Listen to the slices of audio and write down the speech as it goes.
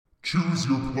Choose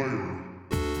your player.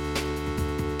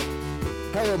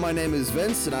 Hello, my name is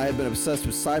Vince, and I have been obsessed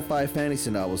with sci-fi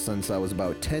fantasy novels since I was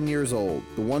about 10 years old.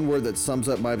 The one word that sums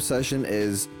up my obsession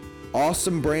is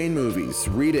awesome brain movies.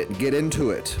 Read it, get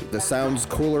into it. The sound's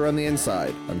cooler on the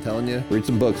inside. I'm telling you, read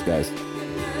some books, guys.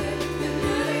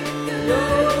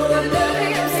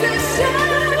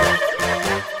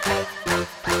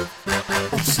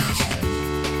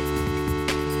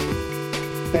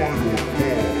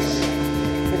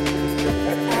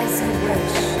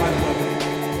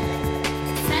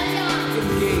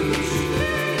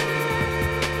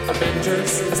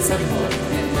 Avengers Assemble.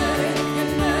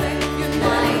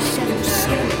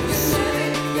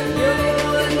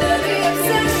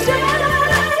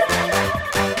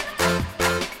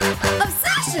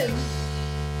 Obsession!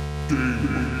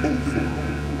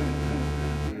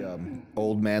 The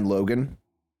old man Logan,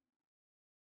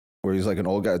 where he's like an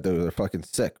old guy. They're fucking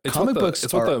sick. It's Comic what books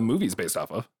it's are... what the movie's based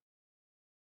off of.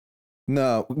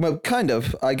 No, well, kind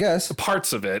of, I guess.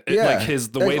 Parts of it. Yeah. Like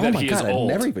the way that he is old.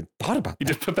 I never even thought about You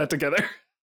that. just put that together?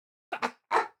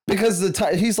 Because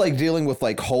he's like dealing with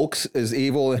like Hulk is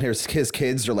evil and his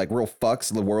kids are like real fucks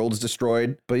and the world's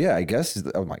destroyed. But yeah, I guess,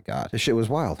 oh my God, this shit was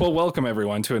wild. Well, welcome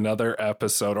everyone to another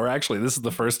episode, or actually this is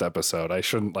the first episode. I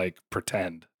shouldn't like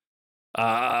pretend.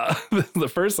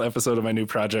 The first episode of my new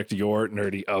project, Your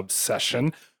Nerdy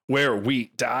Obsession, where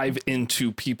we dive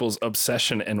into people's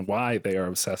obsession and why they are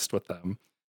obsessed with them.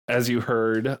 As you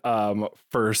heard,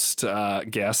 first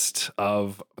guest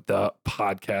of the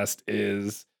podcast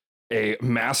is a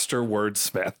master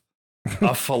wordsmith,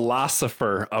 a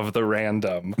philosopher of the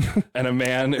random, and a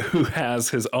man who has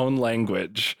his own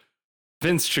language.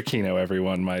 Vince Chiquino,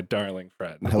 everyone, my darling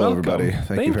friend. Hello, Welcome. everybody.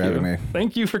 Thank you for having me.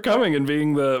 Thank you for coming and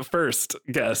being the first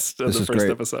guest of This the is first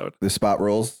great. episode. This spot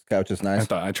rolls. Couch is nice.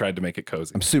 I tried to make it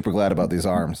cozy. I'm super glad about these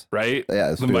arms. Right?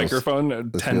 Yeah, The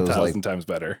microphone, 10,000 times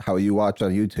better. How you watch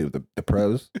on YouTube, the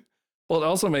pros. Well, it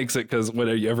also makes it because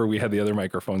whenever we had the other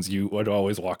microphones, you would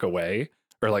always walk away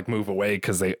or like move away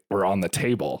because they were on the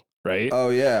table, right? Oh,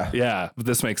 yeah. Yeah, but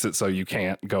this makes it so you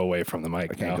can't go away from the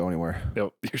mic. I can't go anywhere.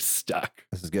 Nope, you're stuck.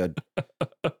 This is good.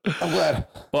 I'm glad.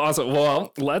 Well, awesome.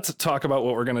 Well, let's talk about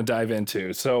what we're going to dive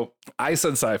into. So I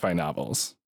said sci-fi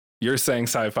novels. You're saying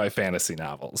sci-fi fantasy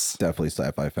novels. Definitely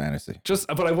sci-fi fantasy.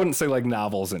 But I wouldn't say like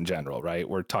novels in general, right?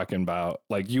 We're talking about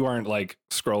like you aren't like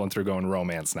scrolling through going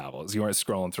romance novels. You aren't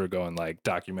scrolling through going like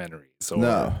documentaries. Or,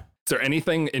 No. Is there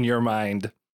anything in your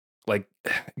mind, like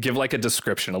give like a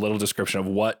little description of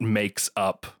what makes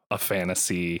up a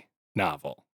fantasy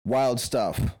novel? Wild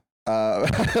stuff.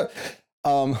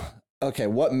 Okay,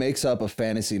 what makes up a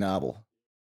fantasy novel?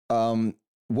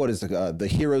 What is it? The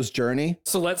hero's journey?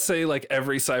 So let's say like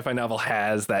every sci-fi novel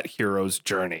has that hero's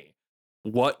journey.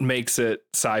 What makes it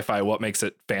sci-fi? What makes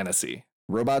it fantasy?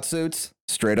 Robot suits,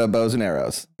 straight up bows and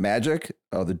arrows. Magic?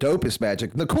 Oh, the dopest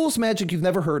magic. The coolest magic you've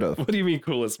never heard of. What do you mean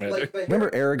coolest magic? Remember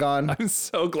Aragon? I'm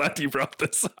so glad you brought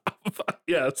this up.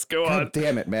 Yes, go on. God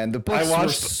damn it, man. The books were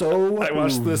so I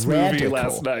watched this movie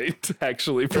last night,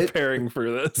 actually preparing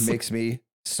for this. Makes me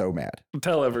so mad.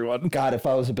 Tell everyone. God, if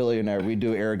I was a billionaire, we'd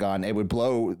do Aragon. It would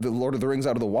blow the Lord of the Rings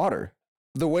out of the water.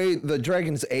 The way the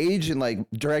dragons age and like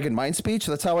dragon mind speech,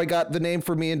 that's how I got the name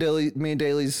for me and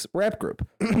Daly's rap group.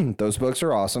 Those books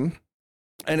are awesome.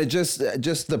 And it just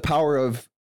the power of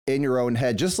in your own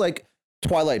head, just like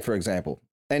Twilight, for example.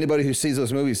 Anybody who sees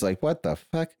those movies like, what the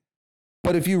fuck?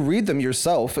 But if you read them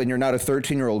yourself and you're not a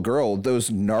 13-year-old girl, those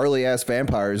gnarly ass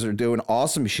vampires are doing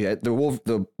awesome shit. The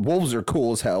wolves are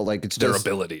cool as hell. Like it's their just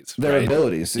abilities. their right?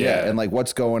 abilities. Yeah. Yeah. And like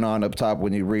what's going on up top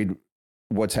when you read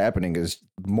what's happening is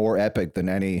more epic than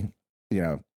any,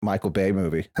 Michael Bay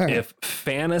movie. If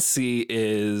fantasy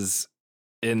is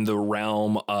in the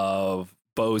realm of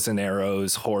bows and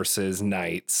arrows, horses,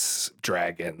 knights,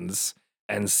 dragons,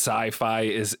 and sci-fi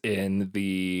is in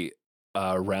the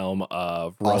realm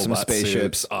of Awesome robot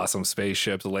spaceships. suits, awesome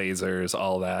spaceships, lasers,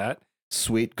 all that.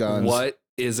 Sweet guns. What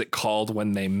is it called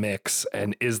when they mix?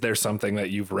 And is there something that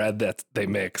you've read that they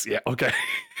mix? Yeah, okay.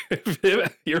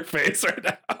 Your face right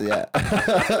now. Yeah.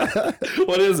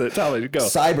 What is it? Tell me. Go.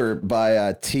 Cyber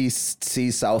by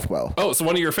T.C. Southwell. Oh, so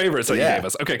one of your favorites that you gave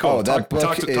us. Okay, cool. Oh, that book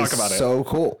talk is about it. so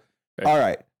cool. Okay. All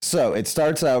right. So it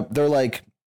starts out, they're like,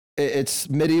 it's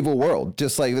medieval world.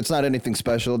 Just like, it's not anything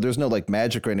special. There's no like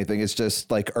magic or anything. It's just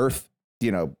like Earth,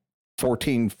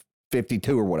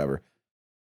 1452 or whatever.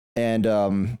 And,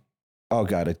 oh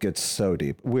God, it gets so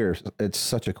deep. It's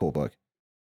such a cool book.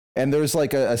 And there's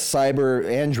like a cyber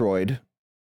android,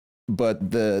 but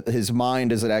his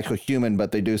mind is an actual human,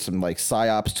 but they do some like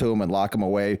psyops to him and lock him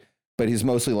away. But he's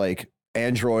mostly like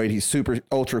android. He's super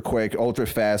ultra quick, ultra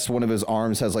fast. One of his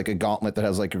arms has like a gauntlet that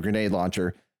has like a grenade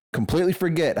launcher. completely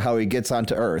forget how he gets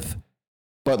onto Earth.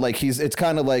 But like it's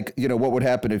kind of like, you know, what would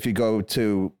happen if you go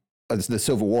to the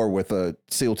Civil War with a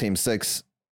SEAL Team 6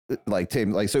 like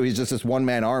team, like, so he's just this one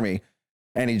man army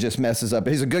and he just messes up.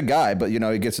 He's a good guy, but you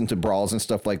know, he gets into brawls and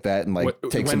stuff like that and like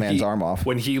takes a man's arm off.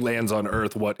 When he lands on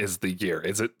Earth, what is the year?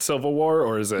 Is it Civil War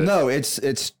or is it? No,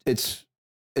 it's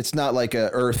not like a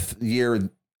Earth year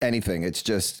anything. It's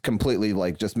just completely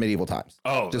like just medieval times.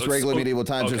 Oh, just regular medieval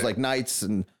times. Okay. There's like knights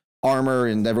and armor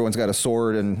and everyone's got a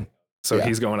sword and so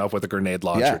he's going up with a grenade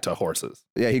launcher to horses.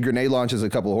 Yeah, he grenade launches a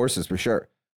couple of horses for sure.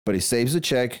 But he saves the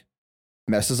chick,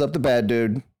 messes up the bad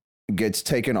dude, gets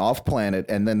taken off planet,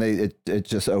 and then it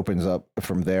just opens up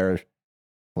from there.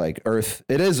 Like Earth,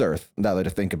 it is Earth now that I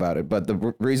think about it. But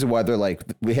the reason why they're like,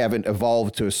 we haven't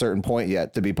evolved to a certain point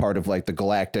yet to be part of like the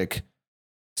galactic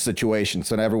situation.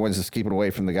 So now everyone's just keeping away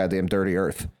from the goddamn dirty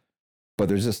Earth. But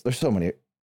there's so many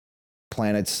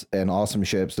planets and awesome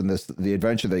ships and the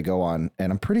adventure they go on.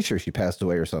 And I'm pretty sure she passed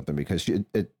away or something because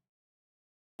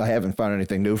I haven't found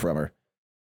anything new from her.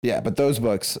 Yeah, but those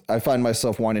books, I find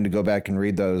myself wanting to go back and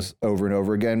read those over and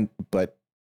over again. But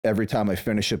every time I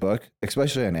finish a book,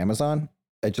 especially on Amazon,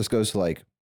 it just goes to like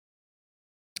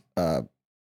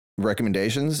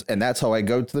recommendations. And that's how I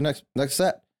go to the next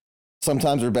set.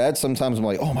 Sometimes they're bad. Sometimes I'm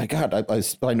like, oh my God, I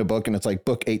find a book and it's like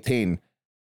book 18.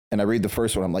 And I read the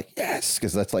first one. I'm like, yes,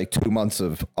 because that's like 2 months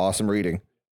of awesome reading.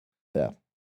 Yeah.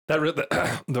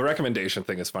 The recommendation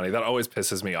thing is funny. That always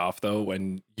pisses me off, though,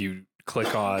 when you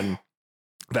click on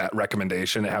that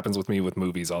recommendation. It happens with me with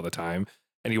movies all the time.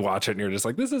 And you watch it and you're just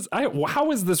like,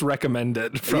 how is this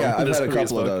recommended from I've this had a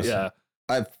couple book? of those. Yeah.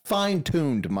 I've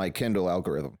fine-tuned my Kindle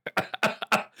algorithm.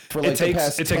 For like it the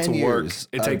past 10 years.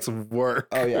 It takes work.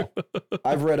 Oh, yeah.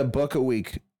 I've read a book a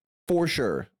week for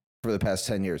sure for the past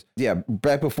 10 years. Yeah,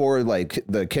 back before like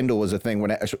the Kindle was a thing,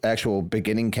 when actual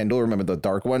beginning Kindle, remember the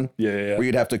dark one? Yeah. Where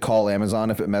you'd have to call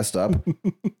Amazon if it messed up.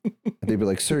 And they'd be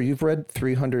like, sir, you've read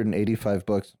 385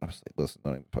 books. I was like, listen,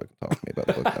 don't even fucking talk to me about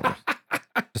the book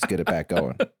numbers. Just get it back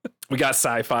going. We got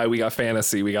sci-fi, we got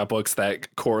fantasy, we got books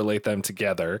that correlate them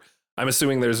together. I'm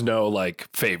assuming there's no like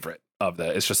favorite of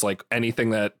that. It's just like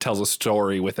anything that tells a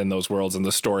story within those worlds, and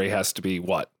the story has to be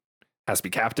what? Has to be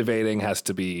captivating, has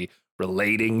to be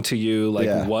relating to you.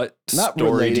 Like what Not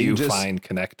story relating, do you just find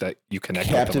connect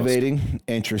captivating,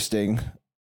 interesting,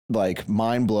 like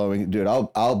mind-blowing. Dude,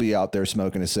 I'll be out there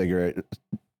smoking a cigarette,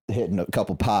 hitting a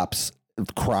couple pops,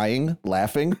 crying,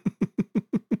 laughing.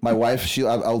 My wife,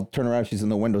 I'll turn around, she's in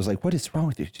the window, like, what is wrong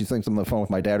with you? She thinks I'm on the phone with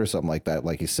my dad or something like that,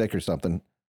 like he's sick or something.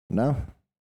 No.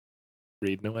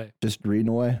 Reading away. Just reading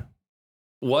away.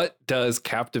 What does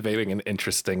captivating and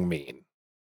interesting mean?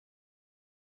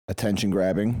 Attention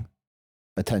grabbing,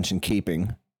 attention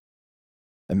keeping,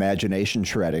 imagination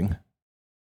shredding,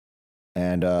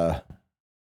 and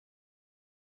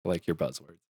like your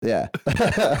buzzwords. Yeah.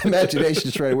 Imagination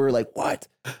shredding. We were like, what?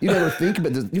 You never think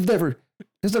about this.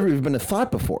 There's never even been a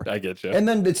thought before. I get you. And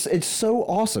then it's so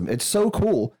awesome. It's so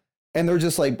cool. And they're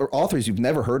just like authors you've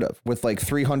never heard of with like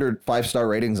 300 5-star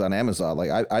ratings on Amazon.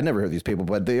 Like I never heard of these people,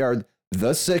 but they are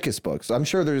the sickest books. I'm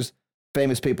sure there's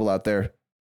famous people out there.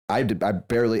 I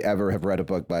barely ever have read a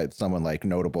book by someone like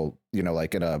notable, you know,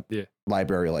 like in a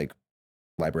library,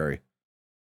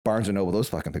 Barnes and Noble. Those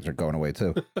fucking things are going away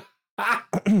too.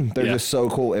 They're just so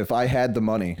cool. If I had the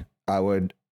money, I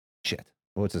would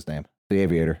what's his name? The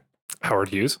Aviator. Howard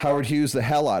Hughes, the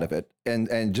hell out of it.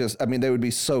 And just, I mean, they would be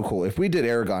so cool. If we did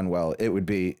Aragon well, it'd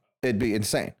be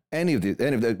insane. Any of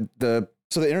the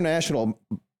International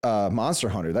Monster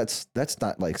Hunter, that's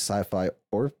not like sci-fi,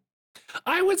 or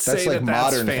I would say like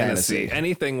that's modern fantasy.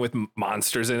 Anything with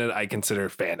monsters in it, I consider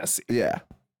fantasy. Yeah.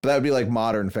 But that would be like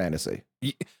modern fantasy.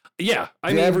 Yeah.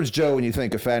 The average Joe, when you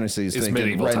think of fantasy, is thinking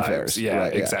medieval Ren times. fairs. Yeah,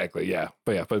 right, exactly. Yeah.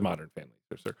 But modern family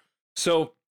for sure.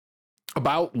 So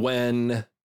about when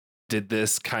did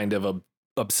this kind of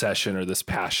obsession or this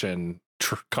passion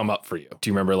come up for you? Do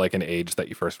you remember like an age that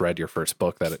you first read your first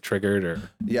book that it triggered? Or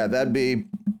yeah, that'd be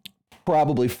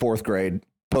probably 4th grade,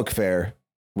 book fair,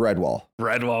 Redwall.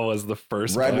 Redwall was the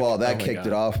first Redwall, book? that kicked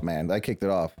it off, man. That kicked it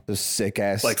off. The sick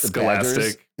ass, like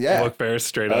Scholastic book fair,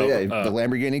 straight up. Yeah, the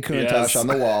Lamborghini Countach on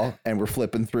the wall, and we're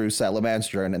flipping through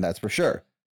Salamandstron, and that's for sure.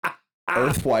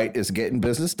 Earth White is getting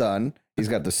business done. He's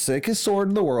got the sickest sword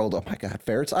in the world. Oh my God,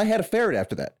 ferrets! I had a ferret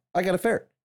after that. I got a ferret.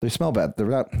 They smell bad. They're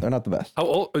not the best. How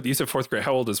old? You said 4th grade.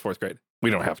 How old is 4th grade? We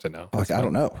don't have to know. I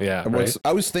don't know. Yeah,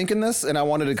 I was thinking this, and I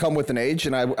wanted to come with an age,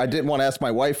 and I didn't want to ask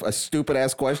my wife a stupid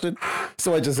ass question,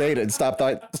 so I just ate it and stopped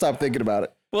thinking about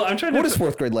it. Well, I'm trying. What is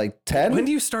 4th grade, like 10? When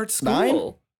do you start school?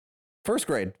 9? First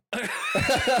grade. I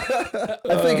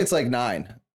think it's like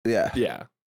 9. Yeah. Yeah.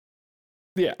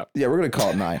 Yeah. Yeah, we're gonna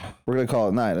call it 9. We're gonna call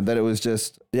it 9, and then it was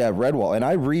just Redwall, and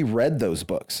I reread those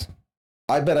books.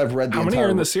 I bet I've read the How many entire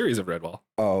are in the series of Redwall?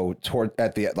 toward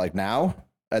at the like now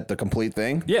at the complete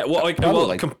thing. Yeah, well, like probably well,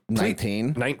 like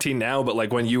 19. 19 now, but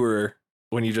like when you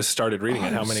just started reading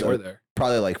it, how many were there?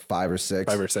 Probably like 5 or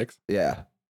 6. 5 or 6. Yeah,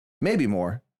 maybe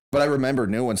more. But I remember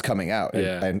new ones coming out.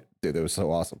 Yeah, and dude, it was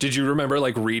so awesome. Did you remember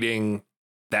like reading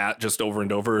that just over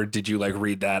and over? Or did you like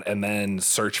read that and then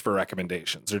search for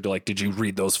recommendations, or did you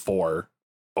read those 4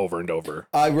 over and over?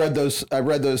 I read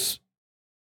those.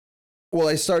 Well,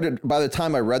 I started, by the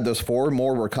time I read those 4,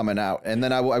 more were coming out. And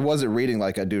then I wasn't reading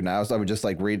like I do now. So I would just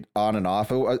like read on and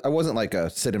off. I wasn't like a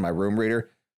sit in my room reader,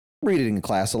 reading in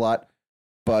class a lot.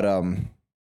 But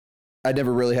I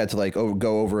never really had to like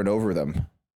go over and over them.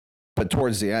 But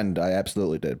towards the end, I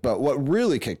absolutely did. But what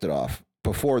really kicked it off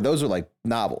before, those are like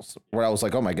novels where I was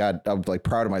like, oh my God, I was like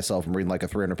proud of myself and reading like a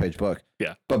 300-page book.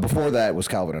 Yeah. But before that was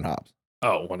Calvin and Hobbes.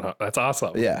 Oh, that's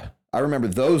awesome. Yeah. I remember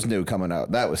those new coming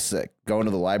out. That was sick. Going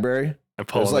to the library.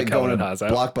 It was like going to Hobbes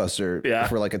Blockbuster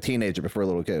for like a teenager before a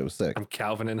little kid. It was sick. From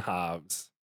Calvin and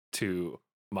Hobbes to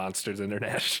Monsters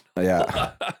International.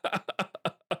 Yeah.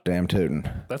 Damn tootin'.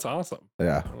 That's awesome.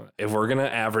 Yeah. If we're going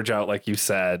to average out, like you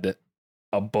said,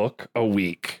 a book a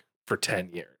week for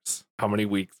 10 years, how many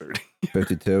weeks are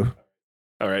 52?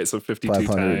 All right, so 52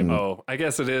 times. Oh, I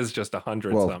guess it is just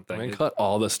 100 something. I cut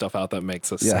all the stuff out that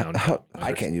makes us sound.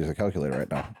 I can't use a calculator right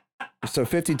now. So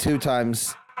 52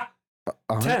 times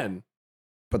 10.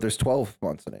 But there's 12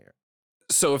 months in a year.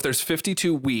 So if there's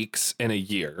 52 weeks in a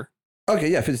year.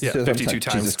 Okay, yeah, 52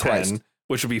 times 10,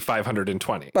 which would be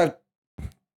 520.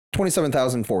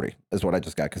 27,040 is what I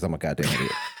just got because I'm a goddamn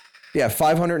idiot. Yeah,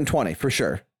 520 for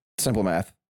sure. Simple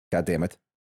math. God damn it.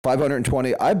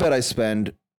 520. I bet I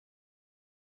spend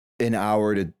an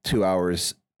hour to 2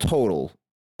 hours total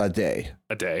a day.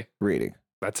 A day? Reading.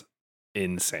 That's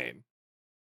insane.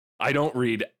 I don't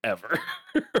read ever.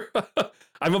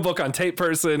 I'm a book on tape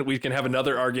person. We can have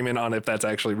another argument on if that's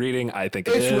actually reading. I think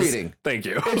it's reading. Thank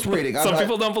you. It's reading. Some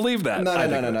people don't believe that.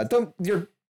 No. Don't.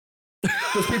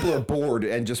 Those people are bored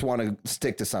and just want to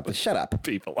stick to something. Shut up.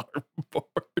 People are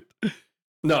bored.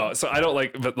 No, so I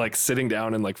don't but like sitting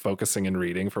down and like focusing and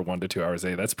reading for 1 to 2 hours a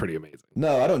day, that's pretty amazing.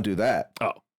 No, I don't do that.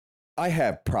 Oh. I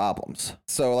have problems.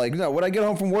 So like, no, when I get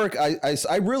home from work,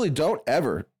 I really don't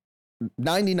ever.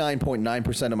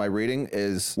 99.9% of my reading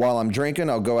is while I'm drinking.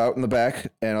 I'll go out in the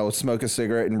back and I'll smoke a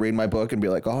cigarette and read my book and be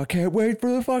like, oh, I can't wait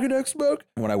for the fucking next book.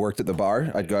 When I worked at the bar,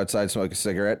 I'd go outside, smoke a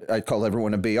cigarette. I'd call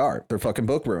everyone a BR. They're fucking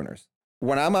book ruiners.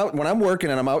 When I'm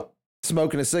working and I'm out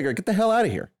smoking a cigarette, get the hell out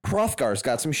of here. Hrothgar's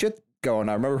got some shit going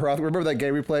on. Remember that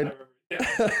game we played?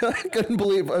 I couldn't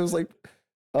believe. I was like,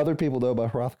 other people know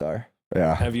about Hrothgar.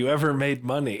 Yeah. Have you ever made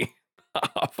money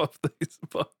off of these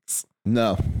books?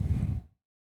 No.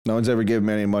 No one's ever given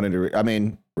me any money to read. I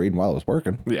mean, reading while I was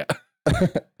working. Yeah.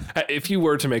 If you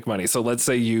were to make money, so let's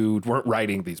say you weren't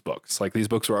writing these books, like these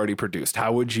books were already produced,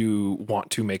 how would you want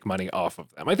to make money off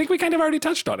of them? I think we kind of already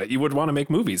touched on it. You would want to make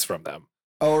movies from them.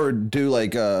 Or do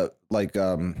like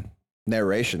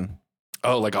narration.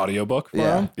 Oh, like audiobook?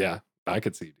 Yeah. Yeah. I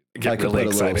could see. Get really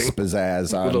exciting. A little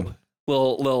pizzazz on.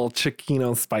 Little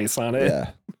Chiquino spice on it.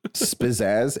 Yeah.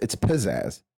 Spizzazz. It's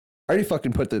pizzazz. I already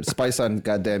fucking put the spice on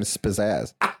goddamn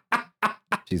spizzazz.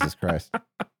 Jesus Christ.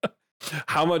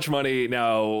 How much money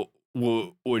now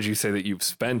would you say that you've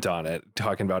spent on it?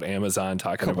 Talking about Amazon,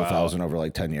 talking about $2,000 over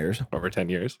like 10 years. Over 10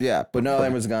 years? Yeah, but no,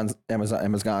 Amazon has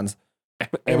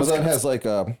like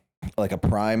a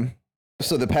Prime.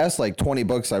 So the past like 20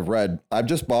 books I've read, I've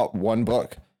just bought one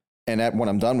book. And when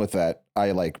I'm done with that,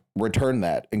 I like return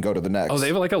that and go to the next. Oh, they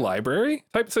have like a library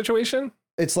type situation?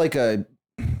 It's like a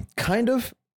kind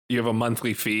of. You have a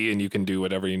monthly fee and you can do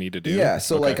whatever you need to do. Yeah.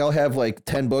 So like I'll have like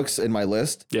 10 books in my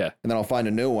list. Yeah. And then I'll find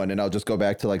a new one and I'll just go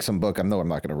back to like some book I'm not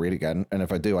going to read again. And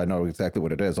if I do, I know exactly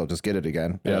what it is. I'll just get it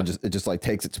again. Yeah. And it just like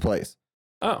takes its place.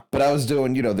 Oh. But I was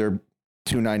doing, they're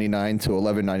 $2.99 to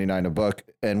 $11.99 a book.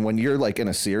 And when you're like in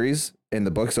a series and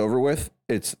the book's over with,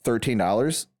 it's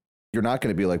 $13. You're not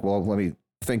going to be like, well, let me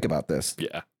think about this.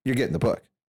 Yeah. You're getting the book.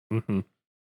 Mm-hmm.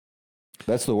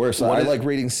 That's the worst. I like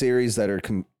reading series that are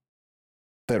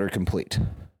complete.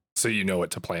 So you know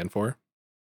what to plan for?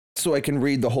 So I can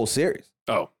read the whole series.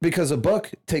 Oh. Because a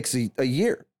book takes a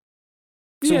year.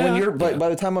 So when you're by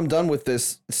the time I'm done with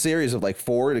this series of like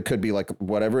 4, it could be like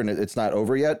whatever, and it's not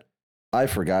over yet. I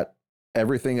forgot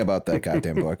everything about that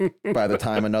goddamn book by the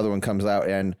time another one comes out,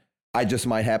 and I just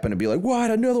might happen to be like,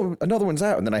 what? Another one's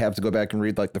out. And then I have to go back and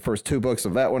read like the first 2 books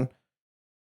of that one.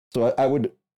 So I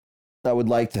would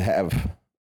like to have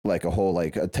like a whole,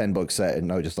 like a 10 book set.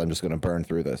 And I'm just going to burn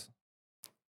through this.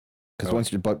 Because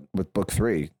once you're with book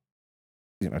 3,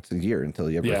 it's a year until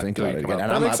you ever think till about you it come again. out.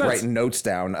 And That I'm makes not sense. writing notes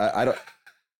down. I don't.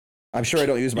 I'm sure I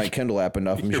don't use my Kindle app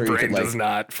enough. I'm Your sure you brain could like does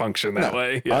not function that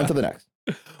way. Yeah. on to the next.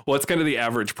 What's kind of the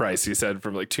average price? You said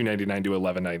from like $2.99 to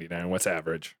 $11.99. What's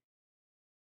average?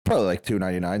 Probably like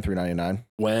 $2.99, $3.99.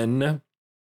 When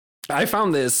I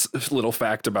found this little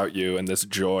fact about you and this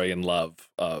joy and love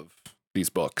of these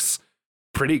books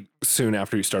pretty soon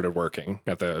after you started working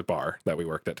at the bar that we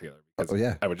worked at together. Oh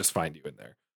yeah, I would just find you in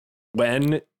there.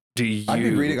 When do you? I'd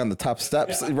be reading on the top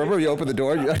steps. Remember, you open the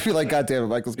door. I feel like, God damn it,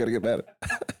 Michael's gonna get mad.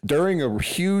 During a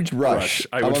huge rush,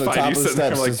 I would I'm on the find top you of the sitting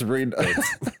there steps, like, just reading.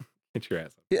 Get your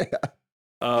ass up.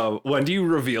 Yeah. When do you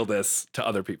reveal this to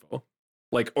other people?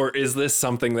 Like, or is this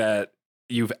something that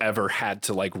you've ever had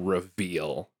to like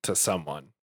reveal to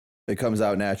someone? It comes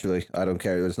out naturally. I don't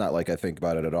care. It's not like I think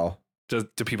about it at all. Do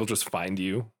people just find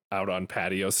you out on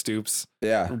patio stoops?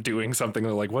 Yeah. Doing something?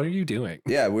 They're like, what are you doing?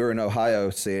 Yeah. We were in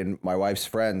Ohio seeing my wife's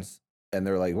friends, and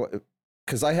they're like, what?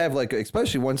 Because I have like,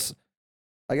 especially once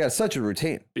I got such a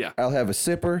routine. Yeah. I'll have a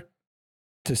sipper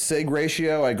to cig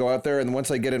ratio. I go out there, and once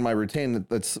I get in my routine,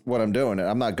 that's what I'm doing.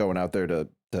 I'm not going out there to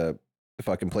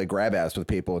fucking play grab ass with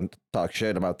people and talk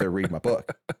shit. I'm out there reading my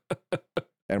book.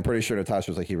 And I'm pretty sure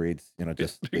Natasha was like, he reads,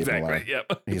 just Exactly.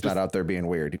 Yep. He's not out there being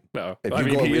weird. No, If I you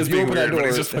mean, go- he if is you being open that weird, but door,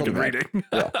 he's just he'll fucking be reading.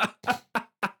 Yeah.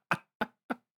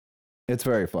 It's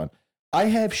very fun. I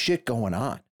have shit going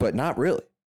on, but not really.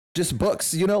 Just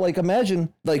books, like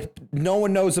imagine like no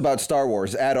one knows about Star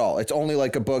Wars at all. It's only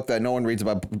like a book that no one reads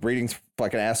about reading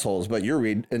fucking assholes, but you're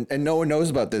reading and no one knows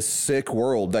about this sick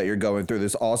world that you're going through,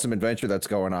 this awesome adventure that's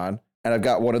going on. And I've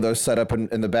got one of those set up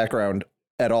in the background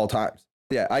at all times.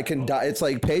 Yeah, I can. It's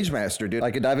like Page Master, dude. I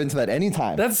could dive into that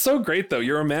anytime. That's so great, though.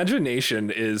 Your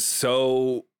imagination is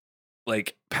so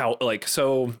what's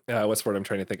the word I'm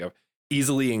trying to think of?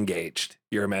 Easily engaged.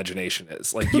 Your imagination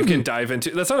is like you can dive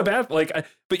into. That's not a bad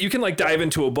but you can like dive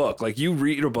into a book. Like you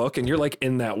read a book and you're like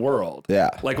in that world. Yeah.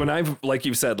 Like when I've like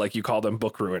you said, like you call them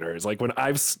book ruiners. Like when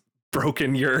I've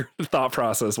broken your thought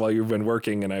process while you've been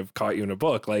working and I've caught you in a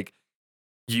book, like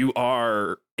you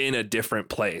are in a different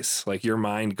place. Like your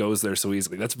mind goes there so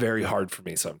easily. That's very hard for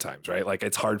me sometimes, right? Like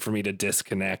it's hard for me to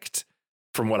disconnect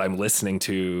from what I'm listening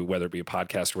to, whether it be a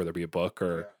podcast or whether it be a book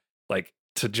or like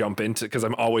to jump into, because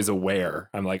I'm always aware.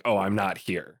 I'm like, oh, I'm not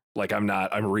here. Like I'm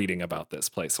reading about this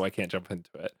place, so I can't jump into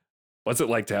it. What's it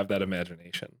like to have that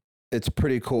imagination? It's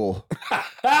pretty cool.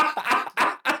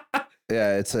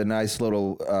 Yeah, it's a nice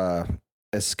little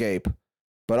escape,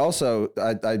 but also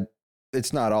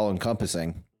it's not all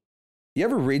encompassing. You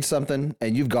ever read something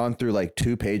and you've gone through like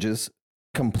 2 pages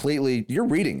completely, you're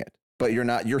reading it, but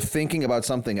you're thinking about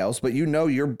something else, but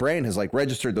your brain has like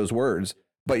registered those words,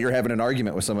 but you're having an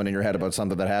argument with someone in your head about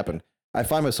something that happened. I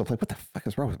find myself like, what the fuck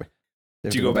is wrong with me?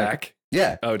 Do you go back?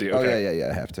 Yeah. Oh, do you? Okay. Oh, yeah,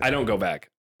 I have to. I don't go back.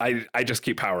 I just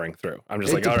keep powering through. I'm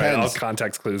just It like, all right, I'll depends.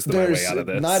 context clues my way out of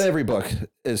this. Not every book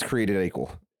is created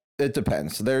equal. It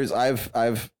depends.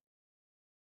 I've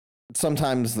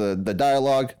sometimes the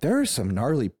dialogue, there are some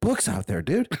gnarly books out there,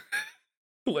 dude.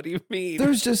 What do you mean?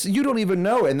 There's just, you don't even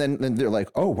know. And then they're like,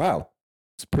 oh, wow,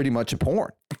 it's pretty much a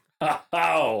porn. You're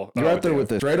out there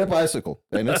with a straight up bicycle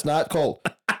and it's not cold.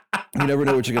 You never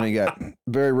know what you're going to get.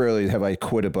 Very rarely have I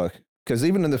quit a book because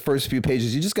even in the first few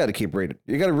pages, you just got to keep reading.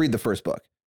 You got to read the first book.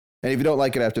 And if you don't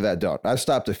like it after that, don't. I've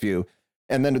stopped a few.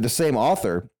 And then the same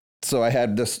author. So I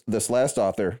had this last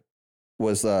author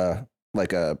was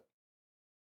like a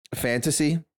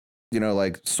fantasy,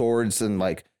 like swords and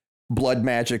like blood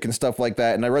magic and stuff like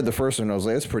that. And I read the first one and I was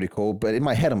like, that's pretty cool. But in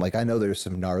my head, I'm like, I know there's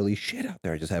some gnarly shit out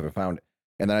there. I just haven't found it.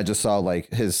 And then I just saw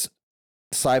like his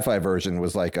sci-fi version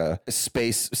was like a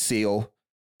space seal.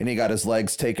 And he got his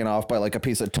legs taken off by like a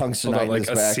piece of tungstenite in like his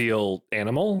a back. seal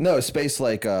animal? No, space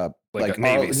like a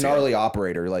Navy SEAL. gnarly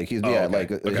operator. Like he's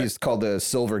okay. He's called the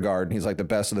Silver Guard. And he's like the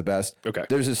best of the best. Okay.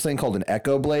 There's this thing called an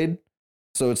echo blade.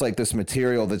 So it's like this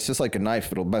material that's just like a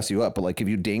knife. It'll mess you up. But like if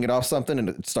you ding it off something and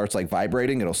it starts like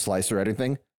vibrating, it'll slice through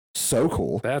anything. So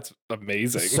cool. That's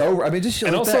amazing. So I mean, just shit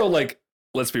and like also that. like,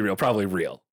 let's be real, probably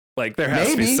real. Like there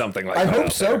has to be something like I that. hope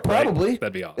out so. there, Probably. Right?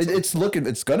 That'd be awesome.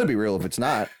 It's gonna be real if it's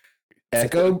not.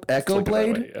 Echo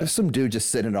Blade. Way, yeah. There's some dude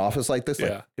just sitting in an office like this.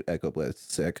 Like, Echo Blade.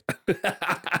 It's sick.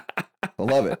 I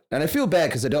love it, and I feel bad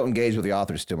because I don't engage with the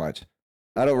authors too much.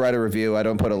 I don't write a review. I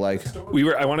don't put a like.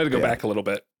 I wanted to go back a little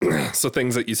bit. So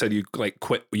things that you said you like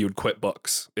you'd quit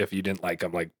books if you didn't like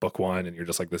them, like book 1, and you're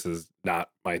just like, this is not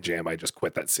my jam. I just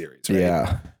quit that series. Right?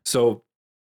 Yeah. So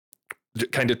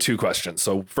kind of 2 questions.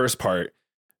 So first part,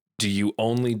 do you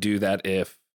only do that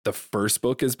if the first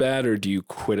book is bad, or do you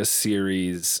quit a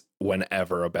series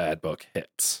whenever a bad book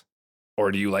hits?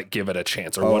 Or do you like give it a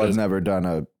chance? Or I've never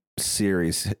done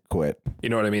series quit. You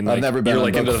know what I mean? I've never been you're on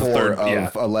like into book the 4 third.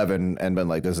 of 11 and been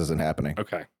like, this isn't happening.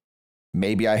 Okay.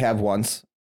 Maybe I have once.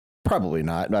 Probably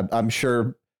not. I'm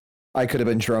sure I could have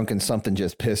been drunk and something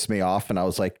just pissed me off and I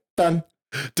was like, done.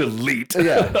 Delete.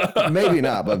 Yeah, maybe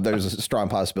not, but there's a strong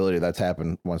possibility that's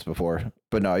happened once before.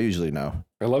 But no, I usually no.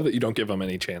 I love that you don't give them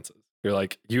any chances. You're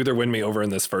like, you either win me over in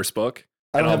this first book,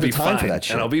 I don't and I'll have the be time fine, for that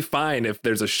shit. and I'll be fine if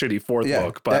there's a shitty fourth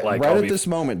book. But like, right at this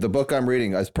moment, the book I'm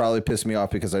reading has probably pissed me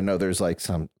off because I know there's like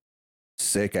some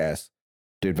sick ass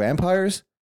dude vampires.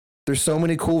 There's so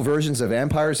many cool versions of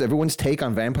vampires. Everyone's take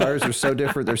on vampires are so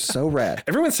different. They're so rad.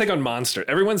 Everyone's take on monster.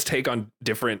 Everyone's take on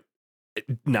different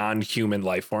non-human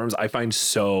life forms. I find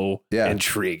so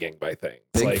intriguing by things.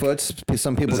 Bigfoots. Like,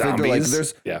 some people think they're like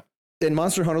there's in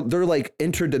Monster Hunter. They're like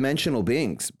interdimensional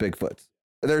beings. Bigfoots.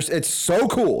 It's so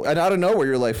cool. And out of nowhere,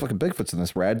 you're like, fucking Bigfoot's in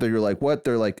this rad. You're like, what?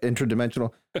 They're like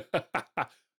interdimensional.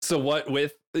 So what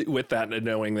with that,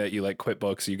 knowing that you like quit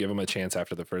books, you give them a chance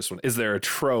after the first one. Is there a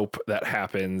trope that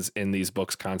happens in these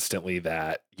books constantly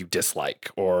that you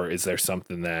dislike, or is there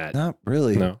something that not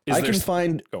really? No, I can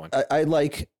find.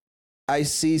 I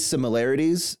see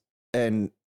similarities and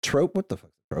trope. What the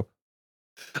fuck is trope?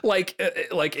 Like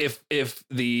if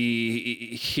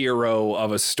the hero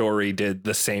of a story did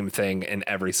the same thing in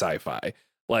every sci-fi.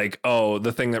 Like, oh,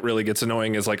 the thing that really gets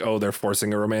annoying is like, oh, they're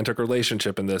forcing a romantic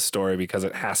relationship in this story because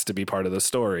it has to be part of the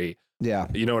story. Yeah.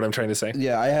 You know what I'm trying to say?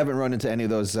 Yeah, I haven't run into any of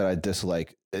those that I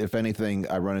dislike. If anything,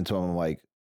 I run into them, I'm like,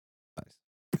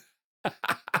 nice.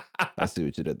 I see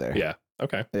what you did there. Yeah.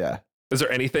 Okay. Yeah. Is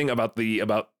there anything about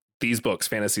these books,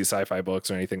 fantasy sci-fi books,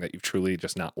 or anything that you've truly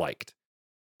just not liked?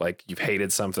 Like you've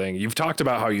hated something? You've talked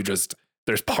about how you just...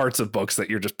 There's parts of books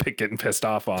that you're just getting pissed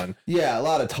off on. Yeah, a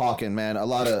lot of talking, man. A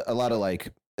lot of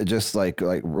like just like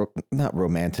not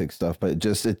romantic stuff, but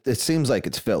just it seems like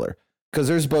it's filler. Because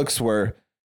there's books where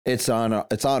it's on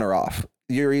or off.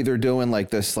 You're either doing like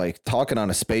this, like talking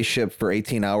on a spaceship for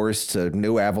 18 hours to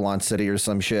New Avalon City or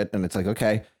some shit, and it's like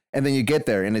okay, and then you get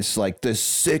there and it's like the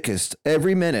sickest.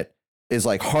 Every minute is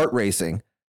like heart racing.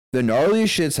 The gnarliest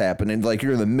shit's happening. Like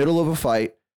you're in the middle of a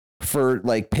fight for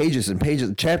like pages and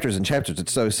pages, chapters and chapters.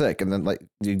 It's so sick. And then like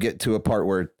you get to a part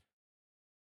where,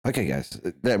 okay, guys,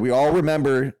 that we all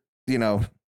remember, you know,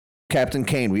 Captain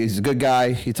Kane. He's a good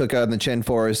guy. He took out on the chin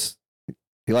for us.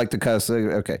 He liked to cuss.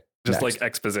 Okay. Just next. Like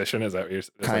exposition. Is that what you're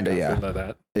kind of? Yeah.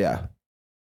 That? Yeah.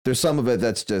 There's some of it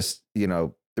that's just, you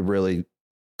know, really,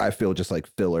 I feel just like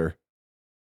filler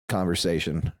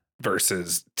conversation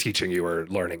versus teaching you or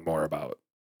learning more about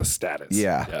the status.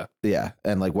 Yeah.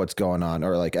 And like what's going on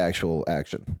or like actual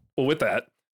action. Well, with that,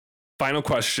 final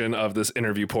question of this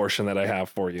interview portion that I have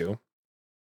for you.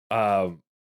 After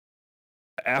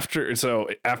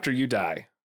you die,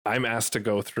 I'm asked to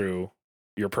go through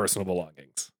your personal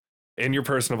belongings. In your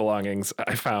personal belongings,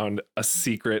 I found a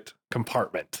secret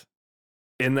compartment.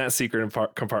 In that secret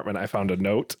compartment, I found a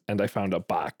note and I found a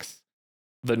box.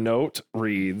 The note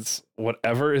reads,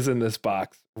 "Whatever is in this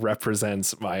box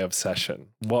represents my obsession."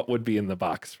 What would be in the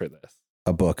box for this?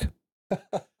 A book.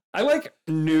 I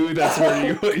knew that's where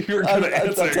you were going to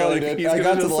answer. He's I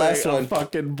got to the last one. A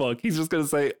fucking book. He's just going to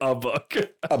say a book.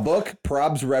 A book.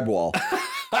 Prob's Redwall.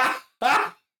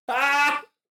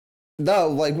 No,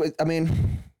 like I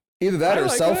mean, either that or a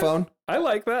cell phone. I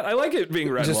like that. I like it being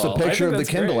Redwall. Just a picture of the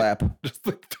Kindle great. App. Just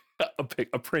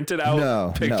a printed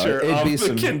out picture of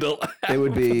the Kindle app. It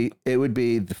would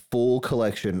be the full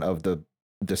collection of the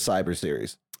Cyber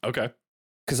series. Okay.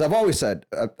 Because I've always said,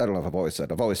 I don't know if I've always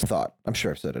said, I've always thought, I'm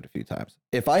sure I've said it a few times.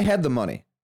 If I had the money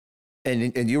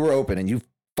and you were open and you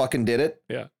fucking did it.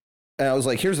 Yeah. And I was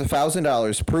like, here's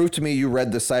 $1,000. Prove to me you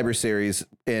read the Cyber series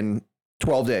in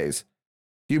 12 days.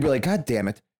 You'd be like, God damn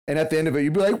it. And at the end of it,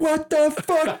 you'd be like, what the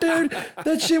fuck, dude?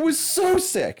 That shit was so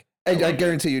sick. And I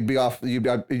guarantee you'd be off. You'd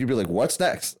be like, what's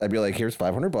next? I'd be like, here's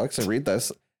 $500 and read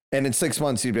this. And in 6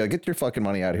 months, you'd be like, get your fucking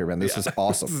money out of here, man. This is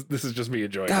awesome. This is just me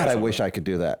enjoying it. God, I wish I could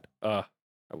do that. I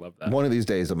love that. One of these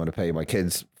days, I'm going to pay my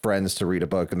kids' friends to read a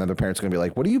book. And then their parents are going to be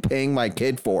like, what are you paying my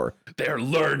kid for? They're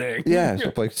learning. Yeah.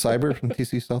 So like Cyber from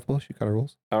TC Southwell. She got her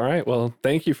rules. All right. Well,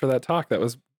 thank you for that talk. That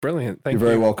was brilliant. Thank you. You're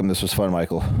very welcome. This was fun,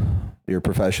 Michael. You're a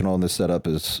professional and this setup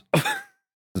is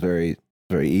very,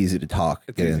 very easy to talk.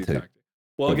 Get into.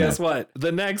 Well, guess what?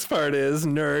 The next part is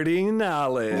nerdy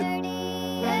knowledge.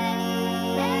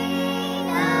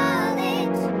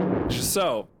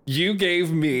 So you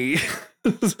gave me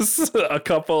a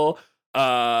couple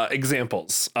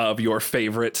examples of your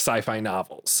favorite sci-fi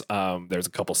novels. There's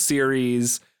a couple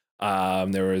series.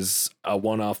 There was a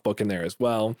one-off book in there as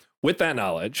well. With that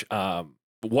knowledge,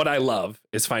 what I love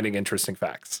is finding interesting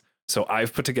facts. So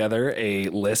I've put together a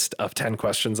list of 10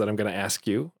 questions that I'm going to ask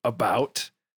you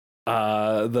about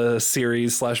the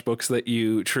series / books that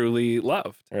you truly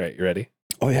loved. All right, you ready?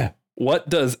 Oh yeah. What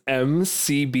does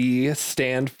MCB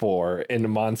stand for in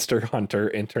Monster Hunter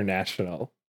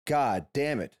International? God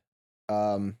damn it.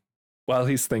 While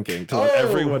he's thinking, to let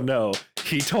everyone know,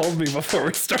 he told me before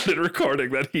we started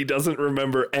recording that he doesn't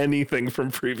remember anything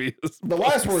from previous The books.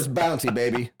 last word's bounty,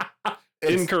 baby.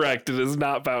 Incorrect. It is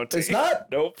not bounty. It's not?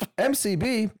 Nope.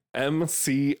 MCB.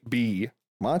 MCB.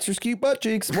 Monsters Keep Butt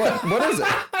Cheeks. What is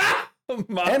it?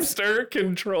 Monster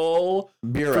Control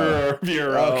Bureau.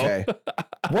 Okay.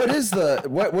 What is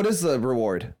the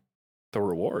reward? The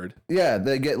reward? Yeah,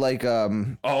 they get like a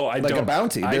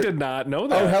bounty. I did not know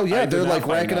that. Oh hell yeah, they're like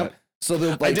racking up. So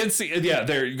they're like, I did see. Yeah,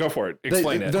 there. Go for it.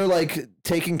 Explain it. They're like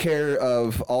taking care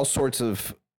of all sorts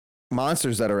of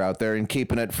monsters that are out there and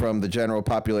keeping it from the general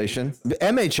population. The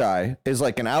MHI is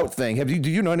like an out thing. Do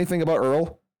you know anything about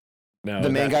Earl? No, the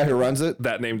main guy who runs it.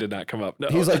 That name did not come up. No,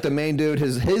 he's like the main dude.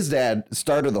 His dad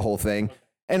started the whole thing,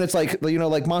 and it's like, you know,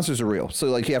 like monsters are real. So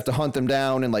like you have to hunt them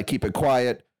down and like keep it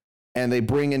quiet. And they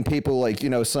bring in people like, you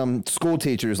know, some school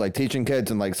teachers like teaching kids,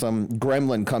 and like some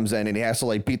gremlin comes in and he has to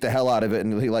like beat the hell out of it,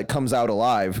 and he like comes out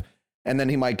alive. And then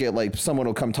he might get like someone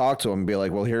will come talk to him and be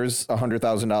like, well, here's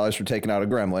 $100,000 for taking out a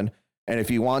gremlin. And if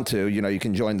you want to, you know, you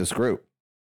can join this group.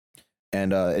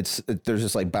 And there's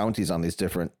just like bounties on these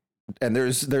different, and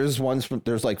there's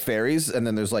like fairies, and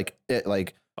then there's like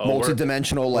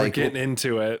multi-dimensional, like we're getting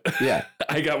into it. Yeah.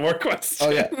 I got more questions. Oh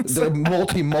yeah, they're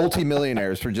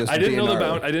multi-millionaires for just. I didn't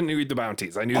know I didn't read the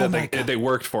bounties. I knew that they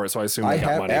worked for it, so I assumed they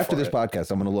got money after for this it.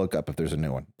 podcast, I'm going to look up if there's a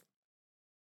new one.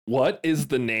 What is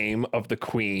the name of the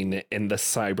queen in the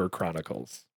Cyber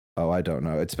Chronicles? Oh, I don't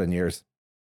know. It's been years.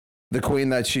 The queen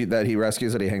that he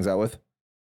rescues, that he hangs out with.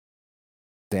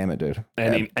 Damn it, dude.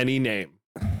 Any name.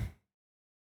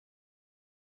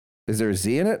 Is there a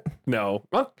Z in it? No.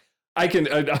 Well, I can.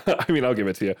 I mean, I'll give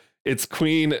it to you. It's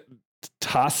Queen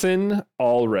Tassin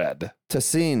Allred.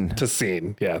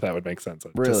 Tassin. Yeah, that would make sense.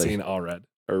 Really? Tassin Allred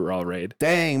or Allred.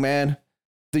 Dang, man.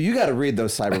 Dude, you got to read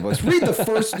those cyber books. Read the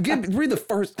first. Read the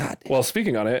first. God damn. Well,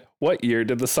 speaking on it, what year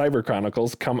did the Cyber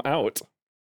Chronicles come out?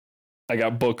 I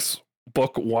got book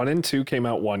 1 and 2 came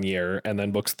out 1 year, and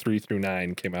then books 3 through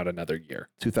 9 came out another year.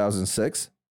 2006?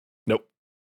 Nope.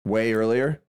 Way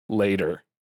earlier? Later.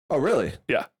 Oh, really?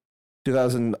 Yeah.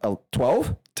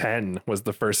 2012? 10 was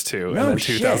the first two, No and then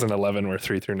shit. 2011 were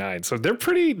 3 through 9. So they're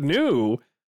pretty new.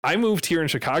 I moved here in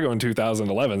Chicago in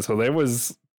 2011, so there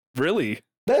was really...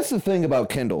 That's the thing about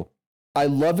Kindle. I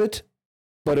love it,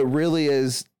 but it really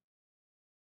is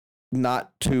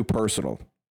not too personal.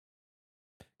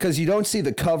 Because you don't see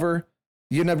the cover.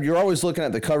 You're always looking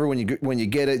at the cover when you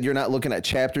get it. You're not looking at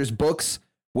chapters. Books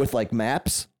with like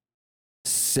maps,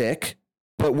 sick.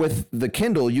 But with the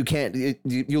Kindle, you can't.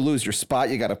 You lose your spot.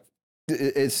 You gotta.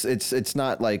 It's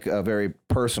not like very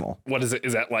personal. What is it?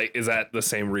 Is that the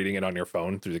same reading it on your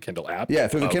phone through the Kindle app? Yeah,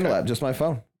 through the Kindle app. Just my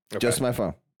phone. Okay. Just my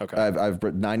phone. Okay. I've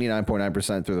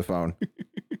 99.9% through the phone.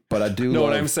 But I do. No,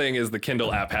 what I'm saying is the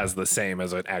Kindle app has the same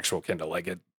as an actual Kindle.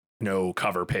 Like no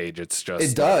cover page. It's just.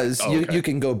 It does. You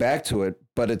can go back to it,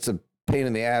 but it's a pain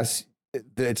in the ass.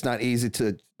 It's not easy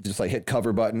to just like hit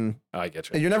cover button. I get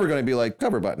you. And you're never going to be like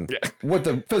cover button. Yeah. With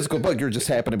the physical book, you're just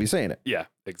happen to be saying it. Yeah,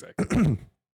 exactly.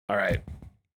 All right.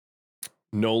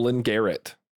 Nolan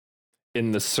Garrett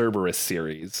in the Cerberus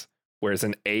series wears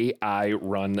an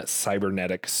AI-run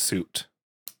cybernetic suit.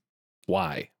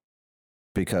 Why?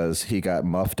 Because he got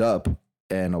muffed up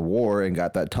in a war and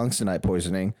got that tungstenite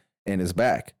poisoning in his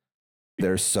back.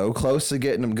 They're so close to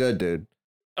getting him good, dude.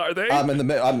 Are they? I'm in the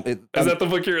middle. Is that the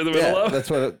book you're in the middle of? That's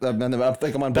what I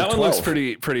think I'm on book That one 12.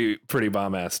 looks pretty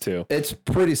bomb ass too. It's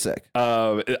pretty sick.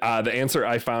 The answer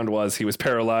I found was he was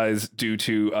paralyzed due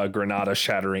to a granada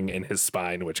shattering in his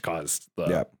spine, which caused the.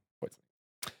 Yep.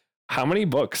 How many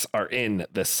books are in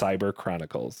the Cyber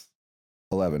Chronicles?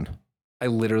 11. I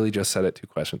literally just said it 2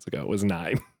 questions ago. It was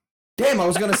 9. Damn, I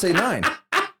was gonna say 9.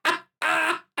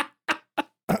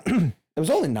 It was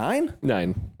only 9?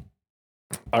 9.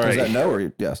 All right. Is that no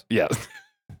or yes? Yes.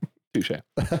 Touche.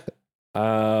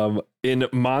 In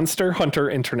Monster Hunter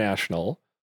International,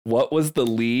 what was the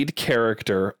lead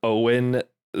character, Owen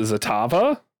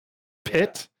Zatava?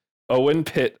 Pitt? Owen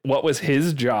Pitt. What was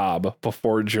his job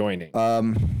before joining?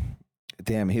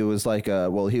 Damn, he was like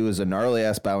he was a gnarly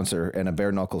ass bouncer and a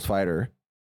bare knuckles fighter.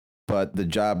 But the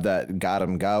job that got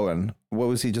him going, what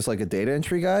was he, just like a data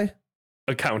entry guy?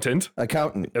 Accountant. And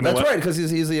that's right, because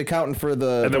he's the accountant for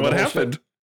the. And then what happened?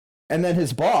 And then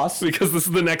his boss. Because this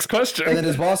is the next question. And then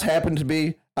his boss happened to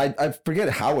be, I forget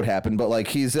how it happened, but like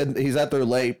he's at there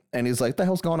late and he's like, "The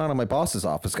hell's going on in my boss's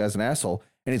office? Guy's an asshole."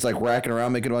 And he's like racking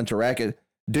around, making a bunch of racket.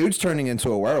 Dude's turning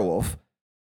into a werewolf.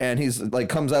 and he's like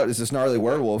comes out as this gnarly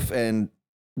werewolf, and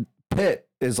Pitt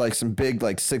is like some big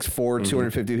like 6'4",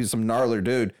 250, he's some gnarler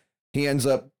dude. He ends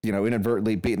up, you know,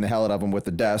 inadvertently beating the hell out of him with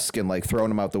the desk and like throwing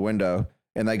him out the window,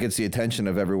 and that gets the attention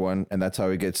of everyone, and that's how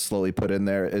he gets slowly put in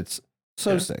there. It's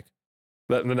so sick.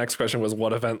 The next question was,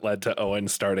 what event led to Owen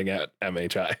starting at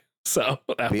MHI? So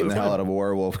that Beating was the hell out of a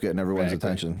werewolf, getting everyone's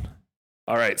attention.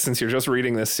 All right, since you're just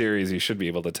reading this series, you should be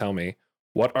able to tell me,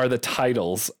 what are the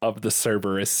titles of the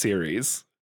Cerberus series?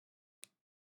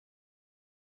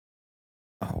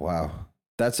 Oh, wow.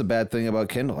 That's a bad thing about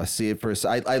Kindle. I see it first.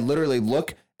 I literally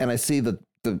look and I see the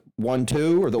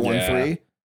 1-2 or the 1-3.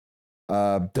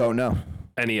 Don't know.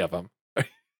 Any of them.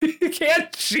 You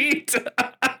can't cheat.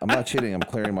 I'm not cheating. I'm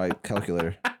clearing my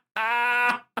calculator.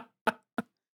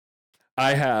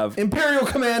 I have Imperial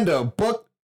Commando, book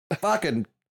fucking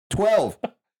 12.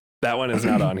 That one is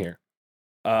not on here.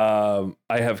 I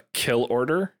have Kill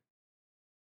Order,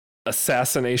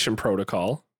 Assassination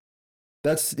Protocol.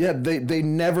 That's they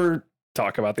never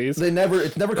talk about these. It never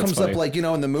comes funny. up like, you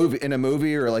know, in a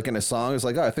movie or like in a song. It's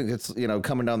like, oh, I think it's, you know,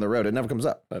 coming down the road. It never comes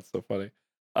up. That's so funny.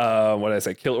 What did I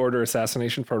say? Kill Order,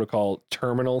 Assassination Protocol,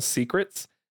 Terminal Secrets,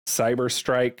 Cyber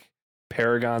Strike,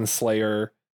 Paragon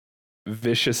Slayer,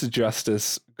 Vicious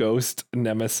Justice, Ghost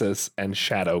Nemesis, and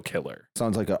Shadow Killer.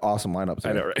 Sounds like an awesome lineup.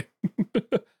 I know,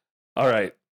 right? All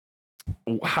right.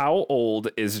 How old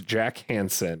is Jack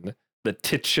Hansen, the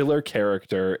titular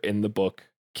character in the book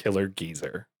Killer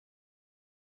Geezer?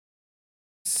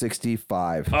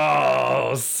 65.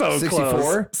 Oh, so 64?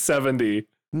 close. 70.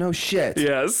 No shit.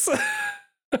 Yes.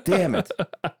 Damn it.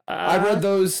 I read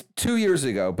those 2 years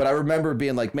ago, but I remember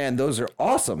being like, man, those are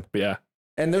awesome. Yeah.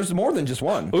 And there's more than just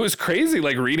one. It was crazy,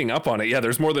 like reading up on it. Yeah,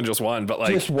 there's more than just one, but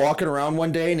like just walking around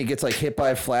one day and he gets like hit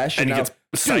by a flash, and now, he gets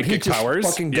psychic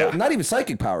powers. Not even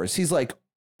psychic powers. He's like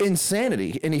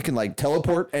insanity, and he can like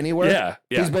teleport anywhere. Yeah.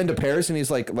 He's been to Paris, and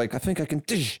he's like I think I can,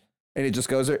 and he just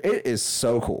goes there. It is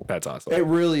so cool. That's awesome. It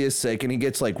really is sick, and he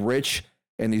gets like rich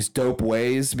in these dope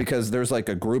ways because there's like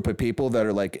a group of people that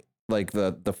are like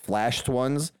the flashed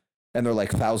ones, and they're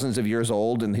like thousands of years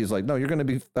old, and he's like, no, you're gonna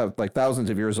be like thousands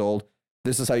of years old.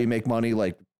 This is how you make money.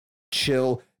 Like,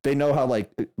 chill. They know how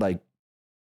like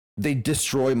they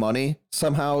destroy money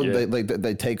somehow. Yeah.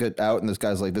 They take it out, and this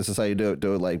guy's like, this is how you do it.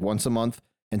 Do it like once a month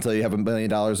until you have $1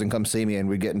 million and come see me, and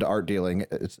we get into art dealing.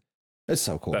 It's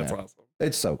so cool. That's man. awesome.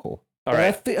 It's so cool. All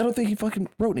right. I don't think he fucking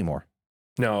wrote anymore.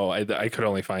 No, I could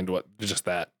only find just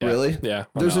that. Yeah. Really? Yeah.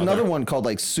 There's another one called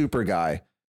like Super Guy,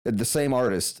 the same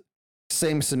artist,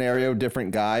 same scenario, different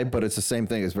guy, but it's the same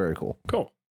thing. It's very cool.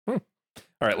 Cool.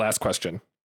 All right, last question.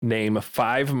 Name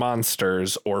 5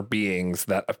 monsters or beings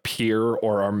that appear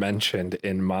or are mentioned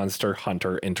in Monster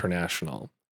Hunter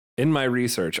International. In my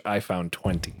research, I found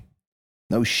 20.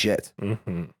 No shit.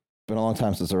 Mm-hmm. Been a long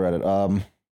time since I read it.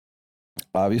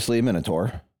 Obviously a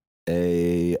Minotaur,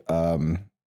 a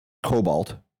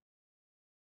Cobalt.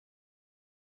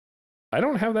 I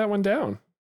don't have that one down.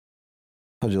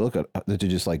 How'd you look at? Did you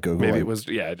just like Google? Maybe like, it was,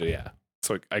 yeah.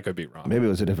 So I could be wrong. Maybe it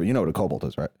was a different. You know what a Cobalt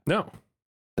is, right? No.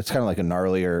 It's kind of like a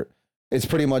gnarlier. It's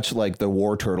pretty much like the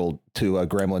war turtle to a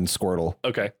Gremlin Squirtle.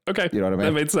 Okay. You know what I mean?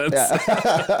 That made sense.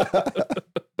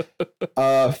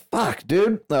 Yeah. Fuck,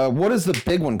 dude. What is the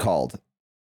big one called?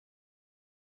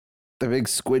 The big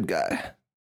squid guy.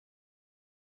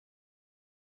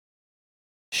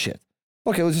 Shit.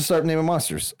 Okay, let's just start naming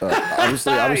monsters.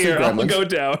 Obviously Here, I'll Gremlins. go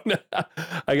down.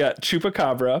 I got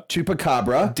Chupacabra,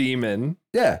 Chupacabra. Demon,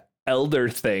 Yeah. Elder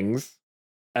Things,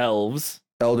 Elves,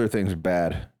 Elder things are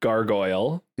bad.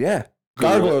 Gargoyle. Yeah. Ghoul.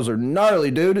 Gargoyles are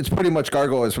gnarly, dude. It's pretty much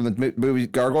gargoyles from the movie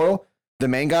Gargoyle. The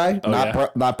main guy,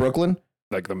 not Brooklyn.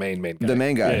 Like the main guy. The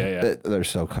main guy. Yeah. They're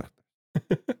so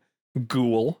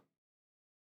Ghoul,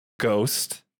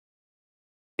 Ghost,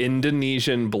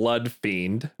 Indonesian Blood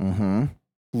Fiend, Mm-hmm.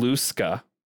 Luska,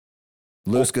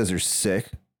 Luskas are sick.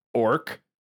 Orc,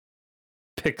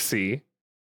 Pixie,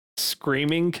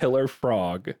 Screaming Killer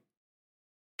Frog,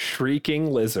 Shrieking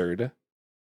Lizard,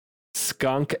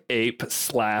 Skunk Ape /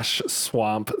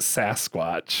 Swamp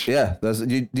Sasquatch. Yeah.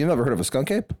 You never heard of a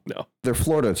skunk ape? No. They're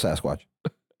Florida Sasquatch.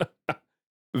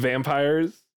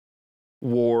 Vampires,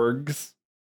 Wargs,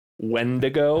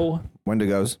 Wendigo,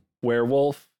 Wendigos.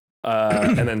 Werewolf,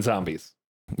 and then zombies.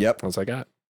 Yep. That's what I got.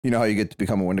 You know how you get to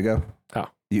become a Wendigo? How?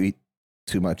 You eat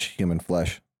too much human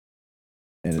flesh,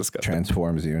 and It's it disgusting.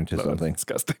 transforms you into That's something.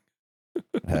 disgusting.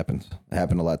 It happens. It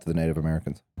happened a lot to the Native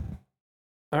Americans.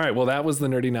 All right. Well, that was the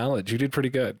nerdy knowledge. You did pretty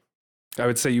good. I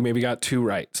would say you maybe got 2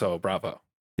 right. So bravo.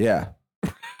 Yeah.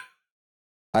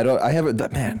 I haven't,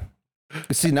 man.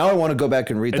 See, now I want to go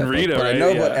back and read that. And read book, it, but I right? know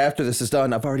Yeah. what after this is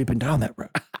done, I've already been down that road.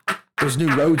 There's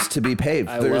new roads to be paved.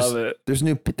 I love it.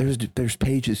 There's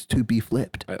pages to be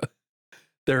flipped.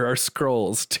 There are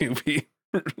scrolls to be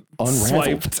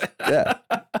Unraveled. swiped. Yeah.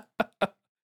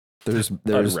 There's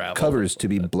Unraveled. covers to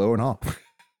be blown off.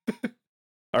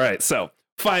 All right, so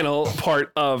final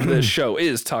part of this show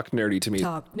is Talk Nerdy to Me.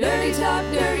 Talk nerdy, talk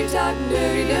nerdy, talk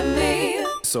nerdy to me.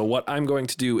 So what I'm going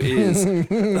to do is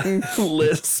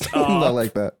list off, I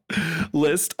like that.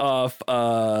 list off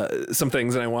some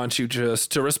things, and I want you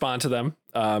just to respond to them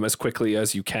as quickly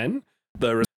as you can.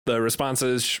 The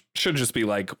responses should just be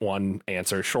like one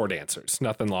answer, short answers,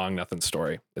 nothing long, nothing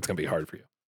story. It's gonna be hard for you.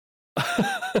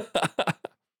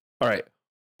 All right,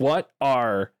 what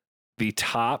are the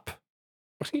top?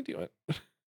 What are you doing?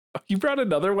 You brought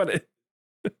another one in.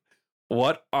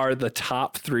 What are the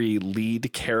top 3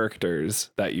 lead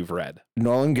characters that you've read?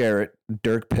 Nolan Garrett,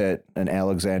 Dirk Pitt, and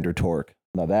Alexander Torque.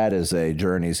 Now that is a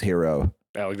Journey's hero.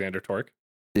 Alexander Torque.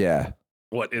 Yeah.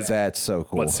 What is That's so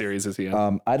cool. What series is he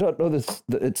in? I don't know this.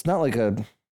 It's not like a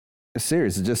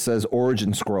series. It just says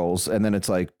Origin Scrolls, and then it's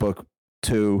like book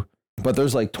 2. But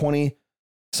there's like 20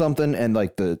 something, and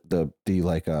like the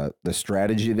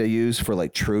strategy they use for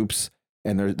like troops,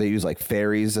 and they use like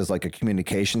fairies as like a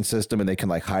communication system, and they can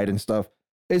like hide and stuff.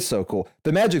 It's so cool.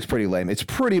 The magic's pretty lame. It's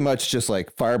pretty much just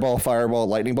like fireball,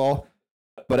 lightning ball,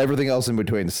 but everything else in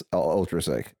between is ultra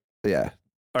sick. Yeah.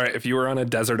 All right, if you were on a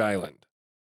desert island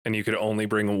and you could only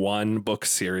bring one book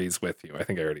series with you, I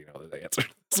think I already know the answer.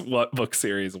 What book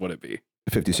series would it be?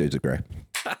 50 Shades of Grey.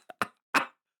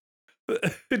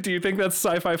 Do you think that's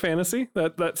sci-fi fantasy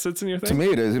that sits in your thing? To me,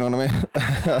 it is. You know what I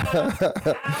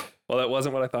mean? Well, that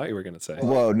wasn't what I thought you were going to say.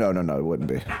 Whoa, no, it wouldn't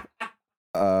be.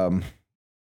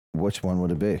 Which one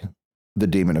would it be? The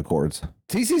Demon Accords.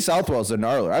 T.C. Southwell's a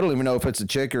gnarler. I don't even know if it's a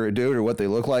chick or a dude or what they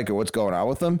look like or what's going on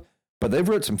with them, but they've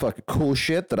written some fucking cool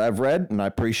shit that I've read, and I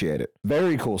appreciate it.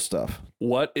 Very cool stuff.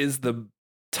 What is the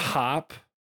top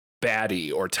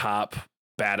baddie or top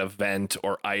bad event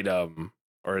or item,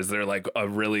 or is there like a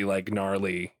really like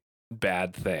gnarly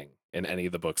bad thing in any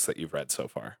of the books that you've read so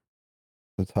far?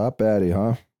 The top baddie,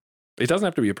 huh? It doesn't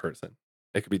have to be a person.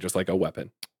 It could be just like a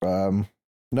weapon.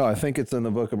 No, I think it's in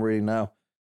the book I'm reading now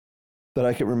that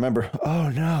I can remember. Oh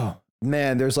no,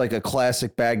 man, there's like a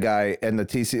classic bad guy in the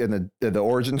TC in the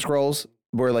Origin Scrolls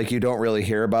where like you don't really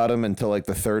hear about him until like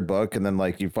the 3rd book, and then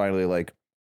like you finally like,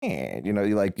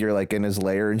 you're like in his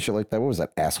lair and shit like that. What was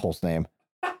that asshole's name?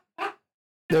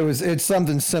 It's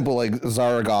something simple like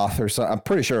Zaragoth or something. I'm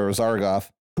pretty sure it was Zaragoth.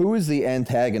 Who is the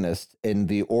antagonist in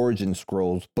the Origin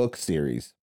Scrolls book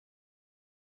series?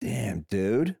 Damn,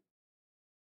 dude.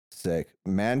 Sick.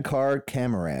 Mankar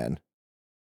Cameron.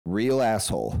 Real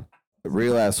asshole.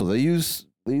 They use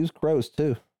crows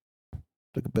too.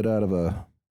 Took a bit out of a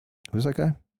who's that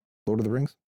guy? Lord of the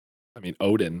Rings? I mean,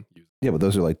 Odin. Yeah, but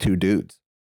those are like 2 dudes.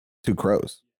 2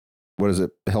 crows. What is it?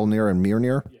 Helnir and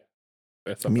Mjolnir?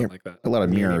 Yeah. Something like that. A lot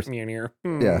of mirrors. Mjolnir.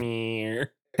 Yeah.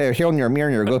 Hey,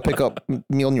 Mjolnir, go pick up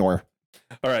Mjolnir.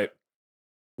 All right.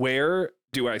 Where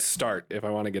do I start if I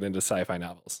want to get into sci-fi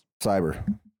novels?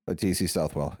 Cyber, by T.C.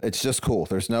 Southwell. It's just cool.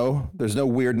 There's no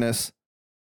weirdness.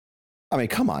 I mean,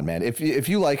 come on, man. If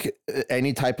you like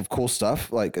any type of cool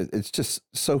stuff, like it's just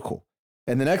so cool.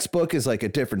 And the next book is like a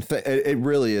different thing. It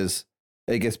really is.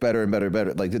 It gets better and better and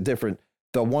better. Like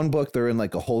the one book, they're in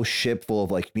like a whole ship full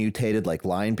of like mutated like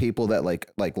lion people that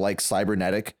like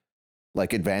cybernetic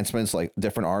like advancements, like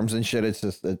different arms and shit. It's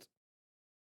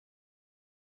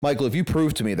Michael, if you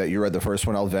prove to me that you read the first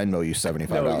one, I'll Venmo you $75.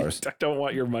 No, I don't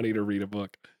want your money to read a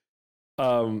book.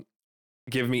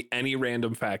 Give me any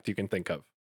random fact you can think of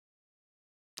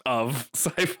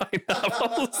sci-fi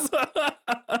novels.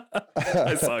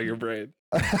 I saw your brain.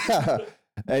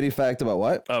 Any fact about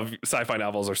what? Of sci-fi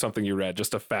novels or something you read,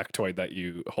 just a factoid that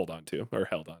you hold on to or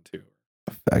held on to.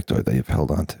 A factoid that you've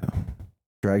held on to.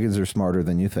 Dragons are smarter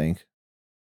than you think.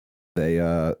 They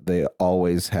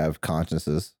always have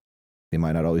consciences. They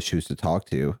might not always choose to talk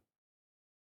to you,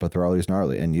 but they're always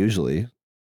gnarly. And usually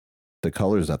the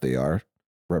colors that they are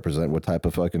represent what type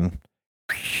of breath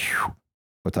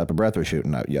they're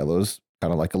shooting out. Yellow's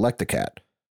kind of like Electacat.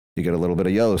 You get a little bit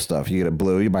of yellow stuff. You get a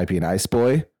blue, you might be an ice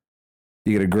boy.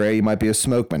 You get a gray, you might be a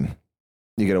smokeman.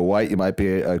 You get a white, you might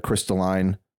be a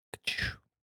crystalline.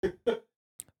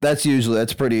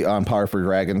 That's pretty on par for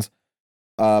dragons.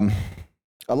 A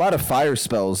lot of fire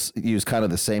spells use kind of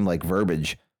the same like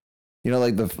verbiage.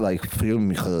 Like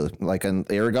an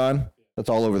Aragon, that's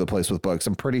all over the place with books.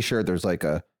 I'm pretty sure there's like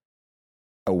a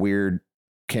weird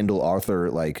Kindle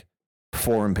author like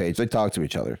forum page. They talk to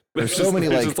each other. There's so many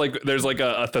there's like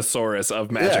a thesaurus of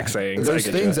magic sayings. There's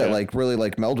things that like really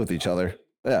like meld with each other.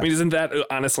 Yeah. I mean, isn't that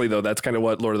honestly though? That's kind of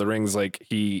what Lord of the Rings like.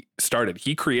 He started.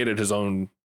 He created his own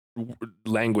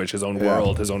language, his own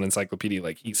world, his own encyclopedia.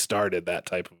 Like he started that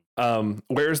type of.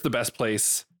 Where's the best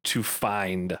place to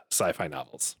find sci-fi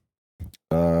novels?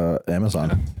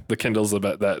 Amazon. The Kindles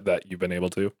that you've been able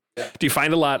to. Yeah. Do you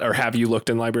find a lot, or have you looked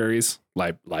in libraries?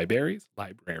 Libraries.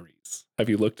 Have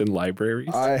you looked in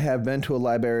libraries? I have been to a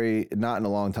library, not in a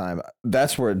long time.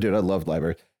 That's where, dude, I love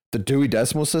library. The Dewey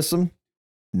Decimal System,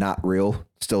 not real.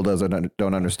 Still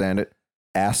don't understand it.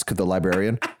 Ask the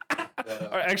librarian.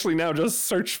 Or actually, now just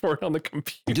search for it on the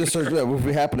computer. Just search. If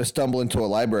we happen to stumble into a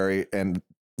library and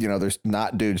there's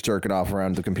not dudes jerking off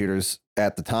around the computers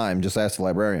at the time, just ask the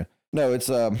librarian. No, it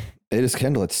is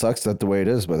Kindle. It sucks that the way it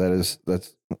is, but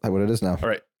that's what it is now. All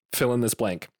right, fill in this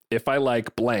blank. If I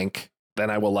like blank, then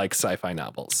I will like sci-fi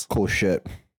novels. Cool shit.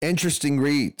 Interesting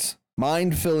reads.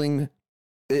 Mind-filling.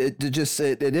 It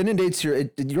inundates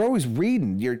you're always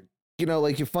reading.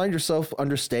 Like you find yourself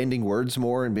understanding words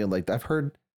more and being like, I've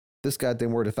heard this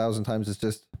goddamn word 1,000 times. It's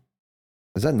just,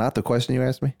 is that not the question you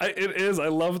asked me? It is. I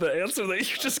love the answer that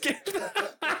you just gave.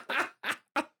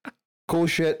 Cool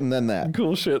shit and then that.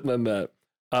 Cool shit and then that.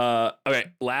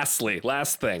 Okay,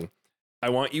 last thing. I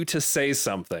want you to say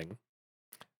something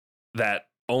that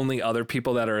only other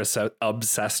people that are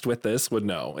obsessed with this would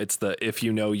know. It's the if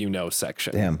you know, you know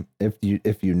section. Damn.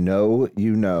 If you know,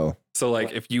 you know. So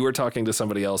like if you were talking to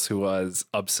somebody else who was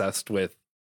obsessed with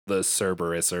the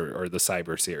Cerberus or the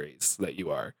Cyber series that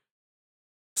you are,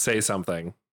 say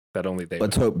something that only they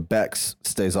Let's hope Bex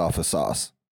stays off of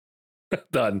sauce.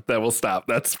 Done. That will stop.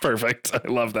 That's perfect. I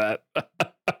love that.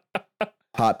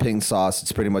 Hot pink sauce.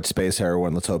 It's pretty much space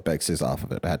heroin. Let's hope Bex stays off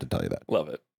of it. I had to tell you that. Love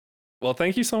it. Well,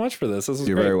 thank you so much for this. This was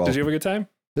You're great. very welcome. Did you have a good time?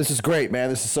 This is great, man.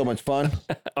 This is so much fun.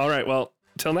 All right. Well,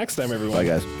 till next time, everyone. Bye,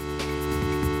 guys.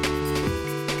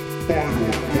 As you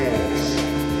wish.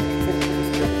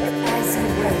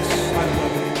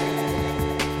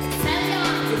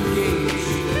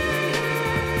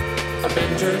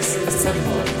 Avengers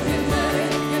assemble.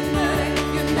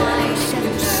 I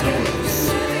shall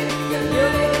choose.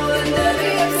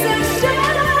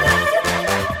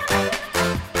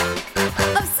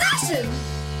 Obsession!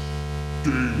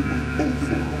 Game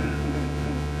over.